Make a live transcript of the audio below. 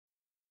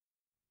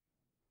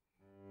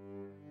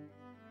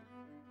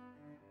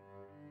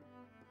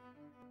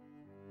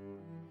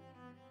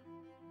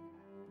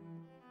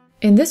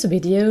In this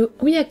video,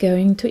 we are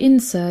going to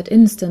insert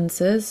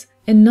instances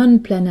in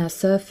non-planar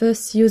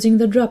surface using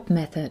the drop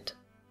method.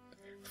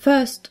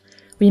 First,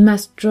 we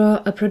must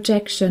draw a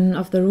projection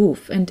of the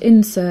roof and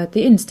insert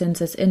the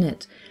instances in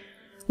it.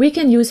 We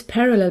can use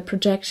parallel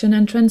projection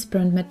and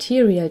transparent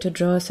material to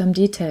draw some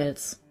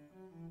details.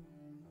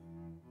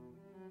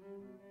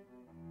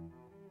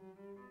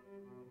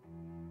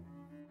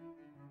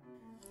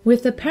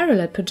 With the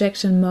parallel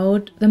projection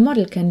mode, the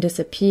model can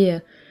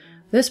disappear.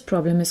 This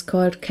problem is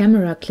called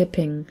camera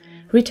clipping.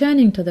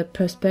 Returning to the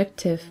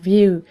perspective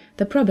view,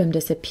 the problem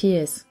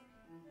disappears.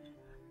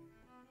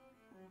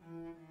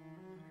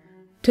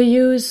 To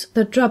use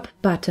the drop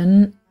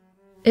button,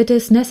 it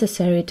is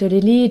necessary to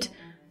delete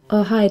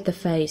or hide the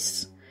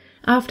face.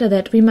 After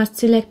that, we must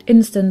select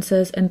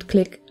instances and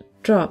click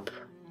Drop.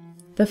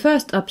 The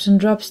first option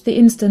drops the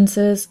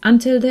instances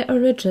until their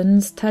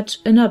origins touch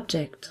an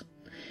object.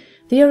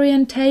 The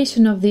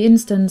orientation of the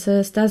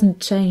instances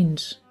doesn't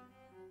change.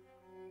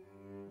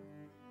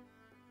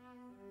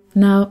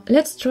 Now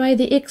let's try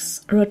the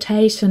X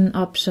rotation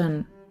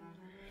option.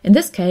 In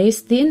this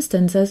case, the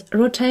instances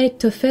rotate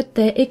to fit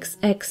their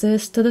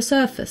X-axis to the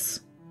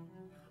surface.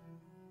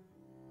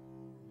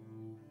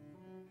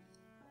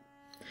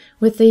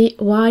 With the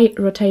Y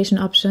rotation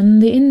option,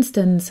 the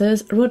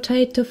instances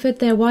rotate to fit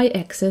their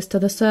Y-axis to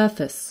the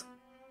surface.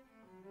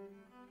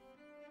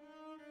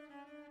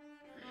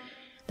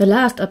 The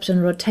last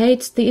option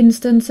rotates the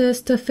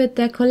instances to fit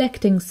their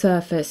collecting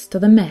surface to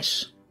the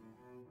mesh.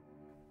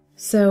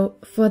 So,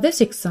 for this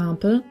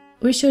example,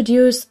 we should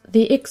use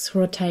the X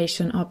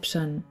rotation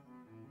option.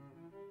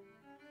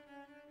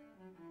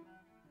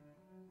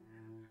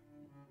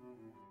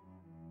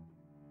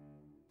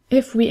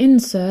 If we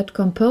insert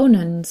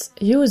components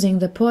using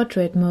the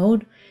portrait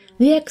mode,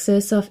 the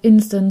axis of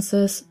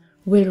instances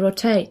will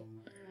rotate.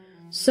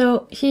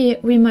 So here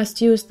we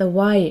must use the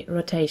Y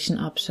rotation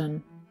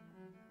option.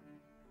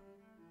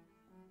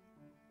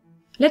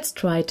 Let's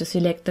try to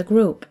select the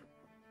group.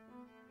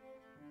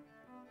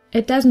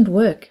 It doesn't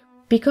work,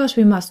 because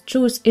we must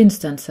choose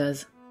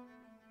instances.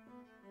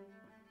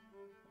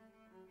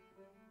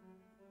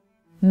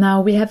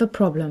 Now we have a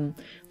problem,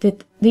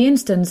 that the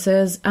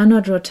instances are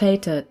not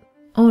rotated,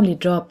 only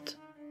dropped.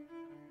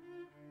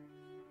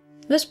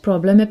 This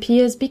problem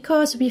appears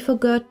because we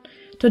forgot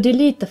to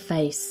delete the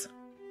face.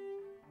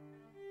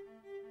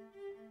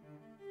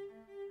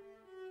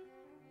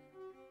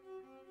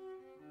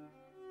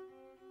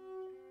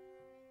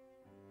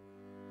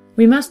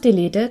 We must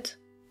delete it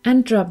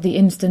and drop the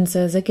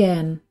instances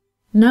again.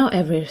 Now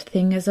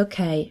everything is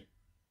okay.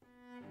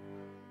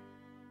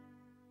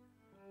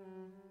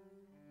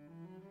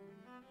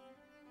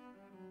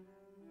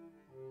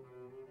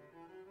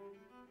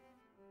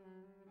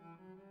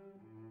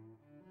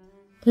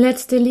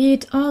 Let's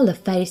delete all the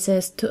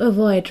faces to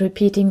avoid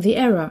repeating the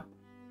error.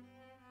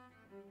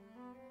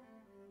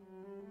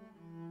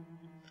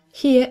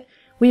 Here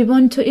we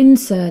want to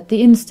insert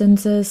the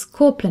instances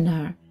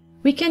coplanar.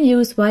 We can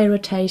use Y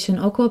rotation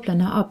or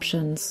coplanar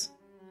options.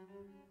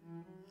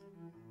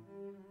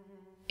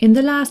 In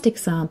the last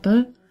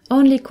example,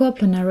 only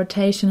coplanar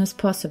rotation is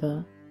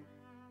possible.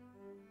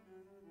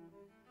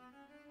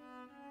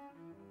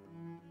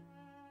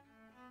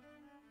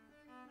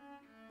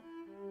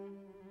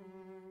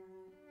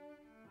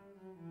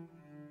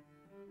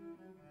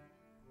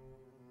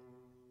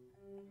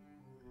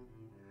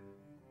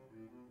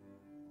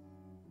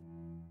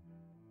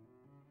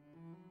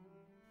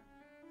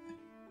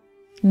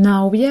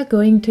 Now we are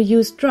going to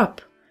use drop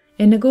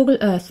in a Google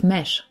Earth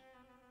mesh.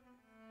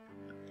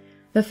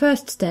 The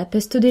first step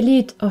is to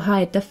delete or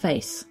hide the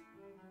face.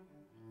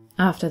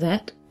 After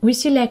that, we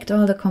select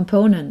all the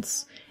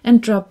components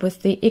and drop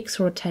with the X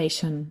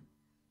rotation.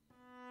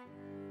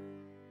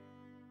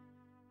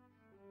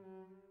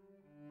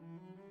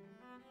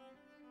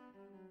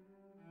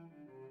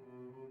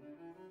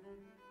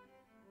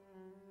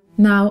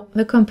 Now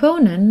the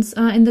components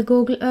are in the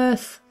Google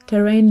Earth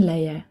terrain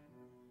layer.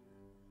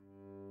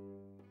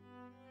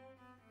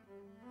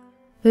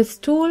 This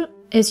tool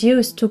is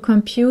used to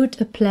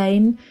compute a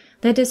plane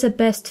that is a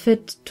best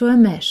fit to a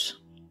mesh.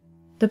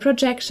 The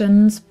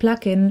projections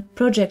plugin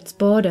projects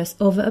borders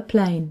over a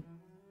plane.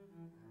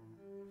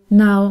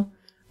 Now,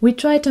 we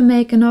try to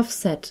make an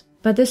offset,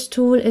 but this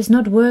tool is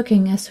not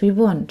working as we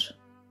want.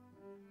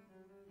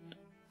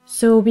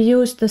 So we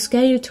use the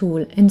scale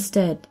tool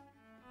instead.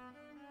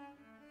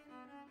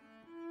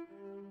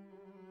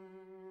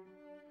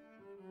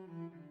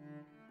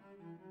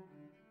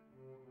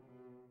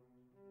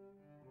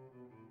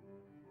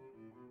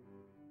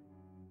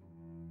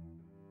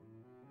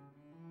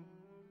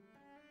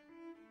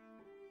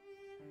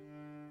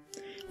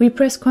 We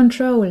press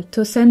Ctrl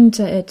to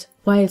center it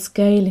while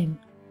scaling.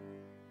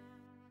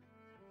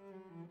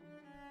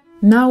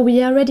 Now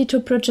we are ready to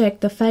project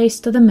the face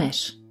to the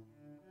mesh.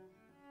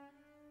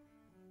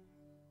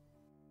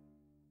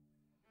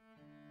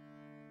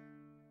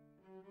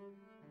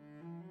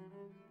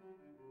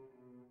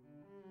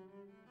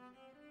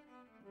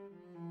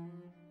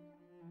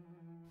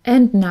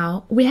 And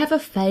now we have a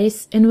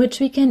face in which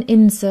we can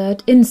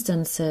insert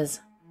instances.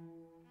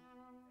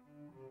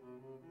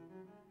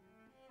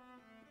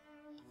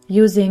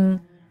 using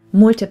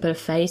multiple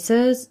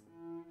faces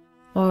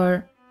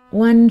or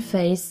one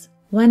face,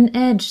 one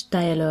edge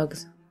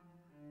dialogues.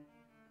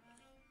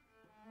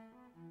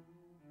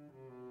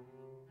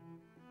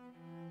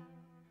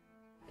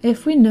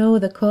 If we know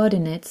the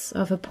coordinates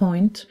of a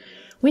point,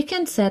 we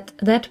can set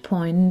that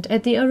point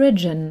at the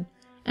origin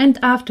and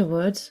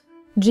afterwards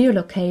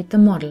geolocate the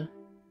model.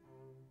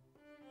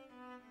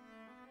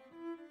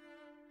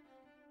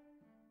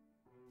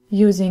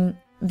 Using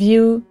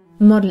View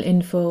Model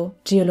Info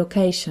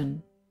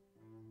Geolocation.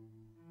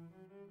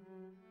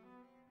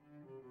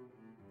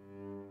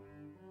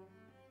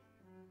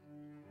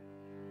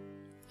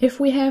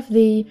 If we have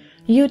the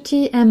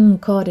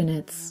UTM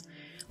coordinates,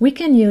 we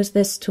can use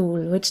this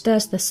tool, which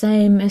does the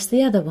same as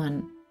the other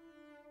one.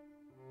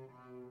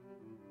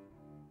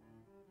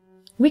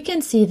 We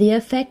can see the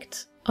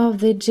effect of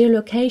the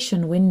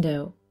geolocation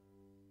window.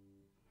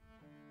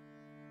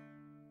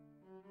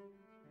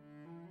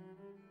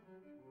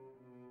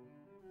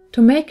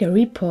 To make a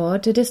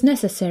report, it is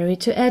necessary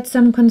to add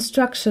some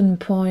construction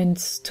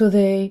points to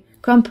the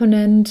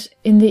component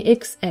in the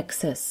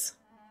x-axis.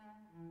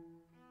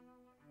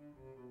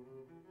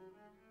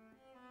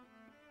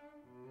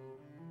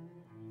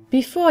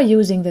 Before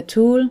using the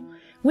tool,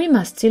 we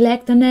must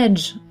select an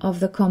edge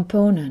of the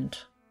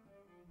component.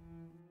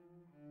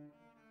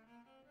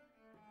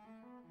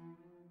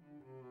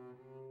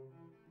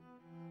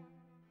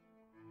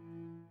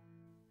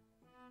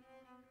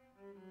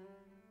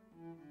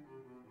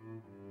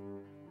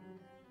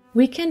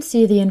 We can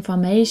see the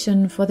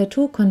information for the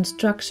two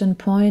construction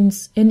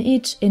points in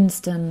each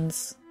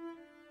instance.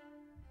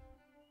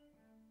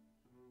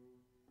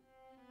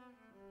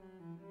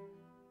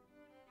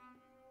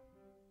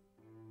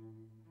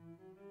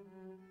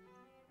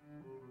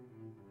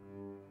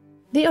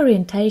 The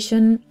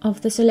orientation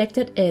of the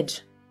selected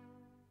edge.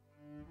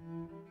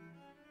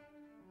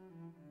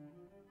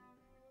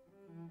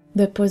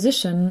 The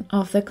position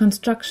of the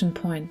construction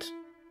point.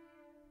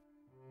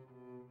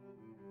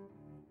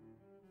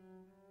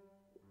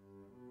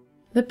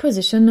 The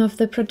position of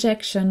the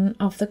projection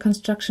of the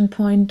construction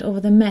point over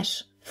the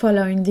mesh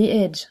following the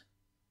edge.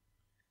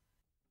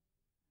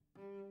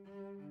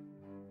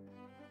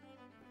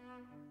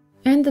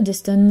 And the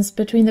distance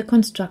between the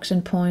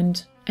construction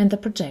point and the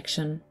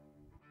projection.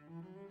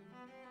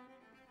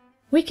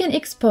 We can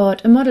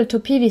export a model to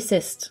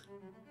PVSYST.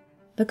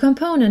 The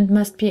component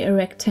must be a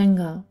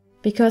rectangle,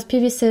 because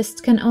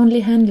PVSYST can only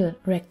handle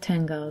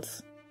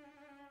rectangles.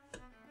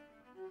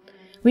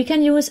 We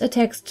can use a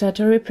texture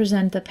to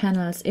represent the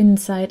panels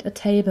inside a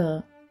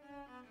table.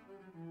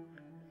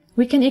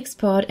 We can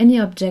export any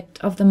object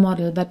of the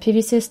model, but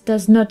PVSYST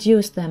does not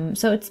use them,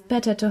 so it's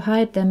better to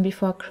hide them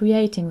before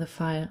creating the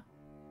file.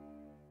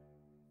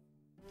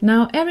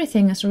 Now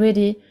everything is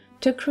ready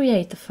to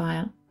create the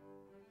file.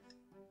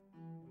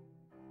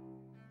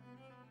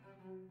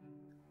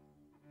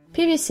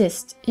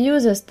 PVSYST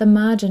uses the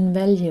margin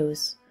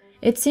values.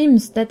 It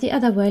seems that the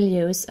other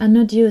values are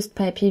not used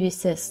by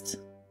PVSYST.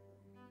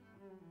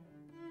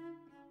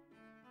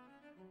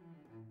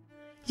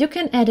 You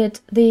can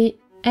edit the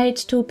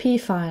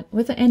H2P file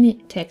with any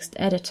text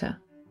editor.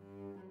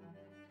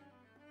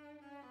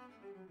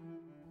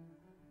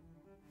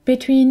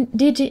 Between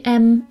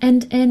DGM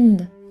and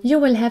END, you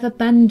will have a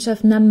bunch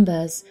of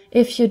numbers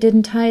if you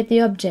didn't hide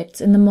the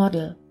objects in the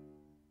model.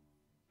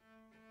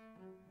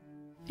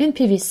 In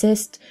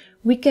PVSYST,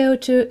 we go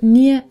to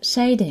Near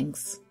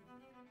Shadings.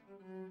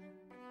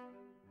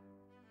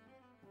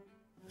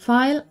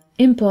 File,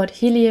 Import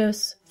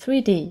Helios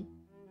 3D.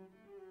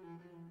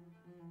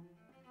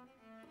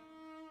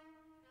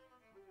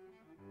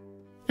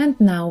 And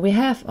now we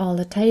have all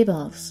the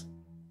tables.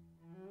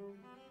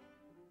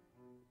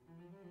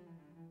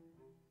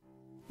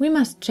 We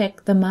must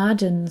check the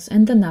margins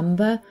and the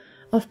number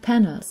of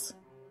panels.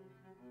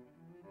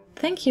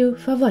 Thank you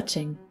for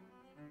watching.